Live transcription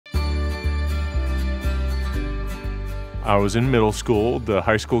I was in middle school. The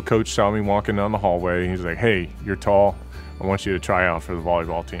high school coach saw me walking down the hallway. He's like, "Hey, you're tall. I want you to try out for the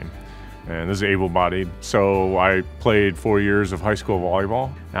volleyball team." And this is able-bodied. So I played 4 years of high school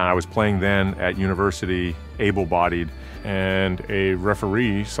volleyball. And I was playing then at university, able-bodied. And a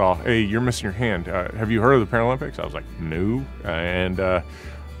referee saw, "Hey, you're missing your hand. Have you heard of the Paralympics?" I was like, "No." And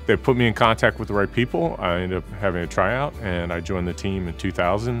they put me in contact with the right people. I ended up having a tryout, and I joined the team in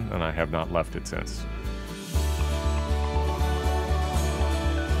 2000, and I have not left it since.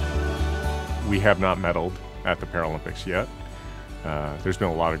 We have not medaled at the Paralympics yet. There's been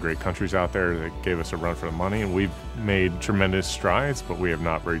a lot of great countries out there that gave us a run for the money, and we've made tremendous strides, but we have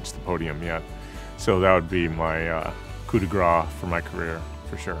not reached the podium yet. So that would be my coup de grace for my career,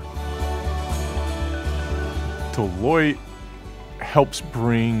 for sure. Deloitte helps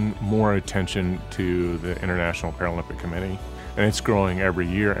bring more attention to the International Paralympic Committee, and it's growing every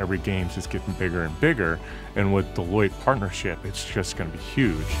year. Every games is getting bigger and bigger, and with Deloitte partnership, it's just going to be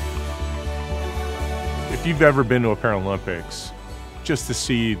huge. If you've ever been to a Paralympics, just to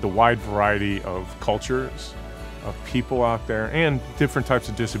see the wide variety of cultures, of people out there, and different types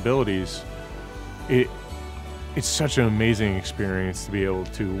of disabilities, it's such an amazing experience to be able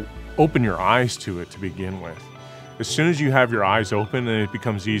to open your eyes to it to begin with. As soon as you have your eyes open, then it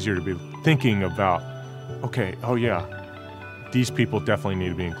becomes easier to be thinking about, okay, oh yeah, these people definitely need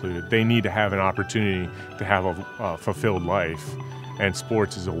to be included. They need to have an opportunity to have a fulfilled life, and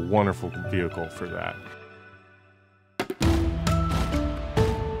sports is a wonderful vehicle for that.